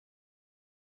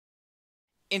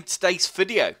In today's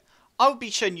video, I'll be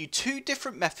showing you two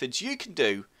different methods you can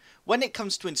do when it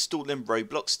comes to installing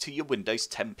Roblox to your Windows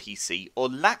 10 PC or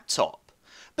laptop.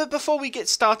 But before we get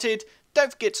started,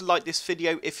 don't forget to like this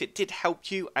video if it did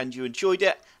help you and you enjoyed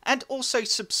it, and also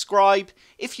subscribe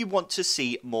if you want to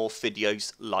see more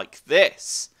videos like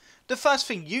this. The first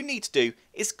thing you need to do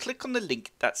is click on the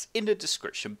link that's in the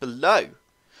description below.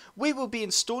 We will be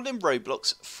installing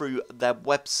Roblox through their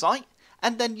website,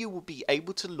 and then you will be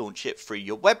able to launch it through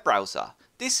your web browser.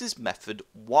 This is method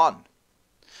 1.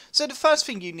 So the first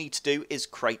thing you need to do is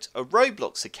create a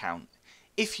Roblox account.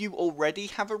 If you already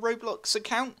have a Roblox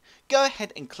account, go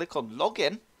ahead and click on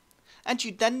login, and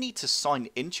you then need to sign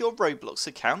into your Roblox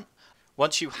account.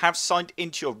 Once you have signed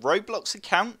into your Roblox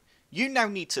account, you now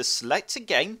need to select a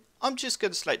game. I'm just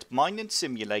going to select Mining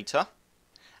Simulator,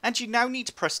 and you now need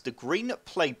to press the green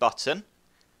play button,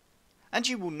 and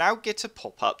you will now get a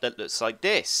pop-up that looks like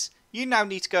this. You now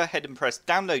need to go ahead and press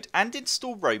download and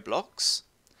install Roblox,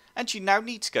 and you now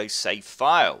need to go save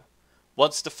file.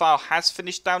 Once the file has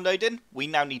finished downloading, we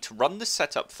now need to run the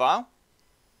setup file.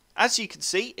 As you can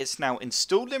see, it's now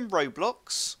installed in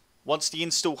Roblox. Once the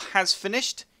install has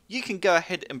finished, you can go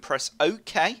ahead and press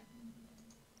OK.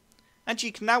 And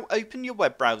you can now open your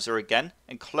web browser again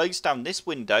and close down this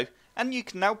window, and you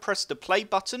can now press the play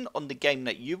button on the game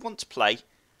that you want to play,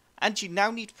 and you now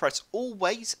need to press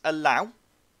always allow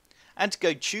and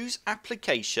go choose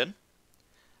application,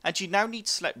 and you now need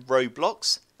to select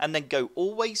Roblox and then go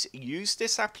always use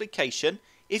this application.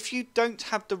 If you don't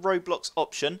have the Roblox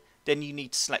option, then you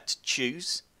need to select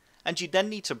choose, and you then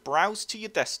need to browse to your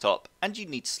desktop and you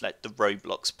need to select the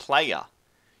Roblox player.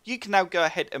 You can now go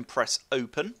ahead and press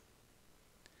open,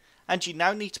 and you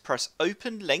now need to press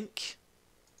open link,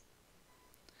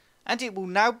 and it will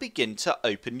now begin to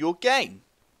open your game.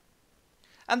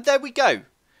 And there we go.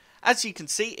 As you can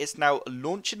see, it's now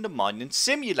launching the Mining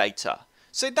Simulator.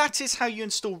 So that is how you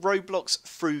install Roblox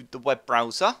through the web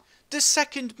browser. The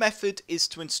second method is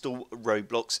to install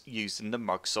Roblox using the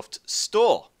Microsoft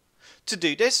Store. To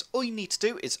do this, all you need to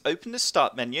do is open the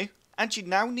Start menu, and you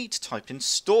now need to type in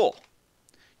Store.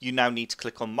 You now need to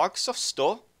click on Microsoft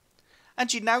Store,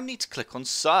 and you now need to click on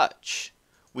Search.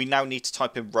 We now need to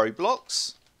type in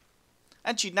Roblox,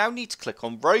 and you now need to click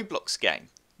on Roblox game.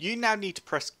 You now need to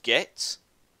press Get,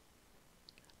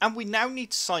 and we now need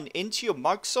to sign into your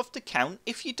Microsoft account.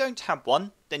 If you don't have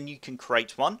one, then you can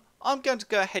create one. I'm going to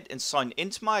go ahead and sign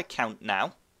into my account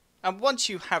now. And once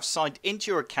you have signed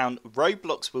into your account,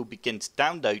 Roblox will begin to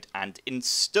download and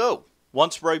install.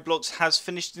 Once Roblox has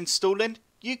finished installing,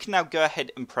 you can now go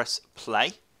ahead and press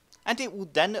play, and it will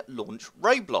then launch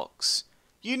Roblox.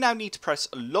 You now need to press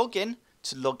login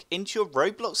to log into your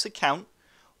Roblox account,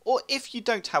 or if you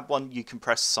don't have one, you can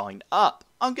press sign up.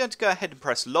 I'm going to go ahead and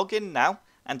press login now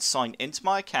and sign into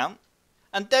my account.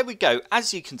 And there we go.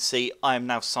 As you can see, I am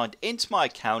now signed into my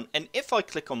account, and if I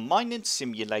click on Mining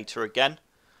Simulator again,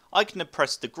 I can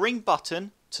press the green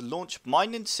button to launch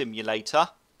Mining Simulator,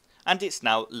 and it's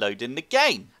now loading the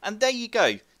game. And there you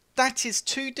go. That is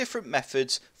two different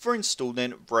methods for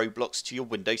installing Roblox to your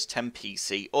Windows 10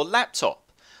 PC or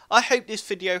laptop. I hope this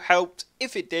video helped.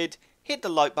 If it did, hit the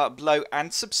like button below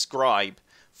and subscribe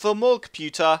for more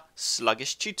computer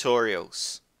sluggish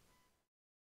tutorials.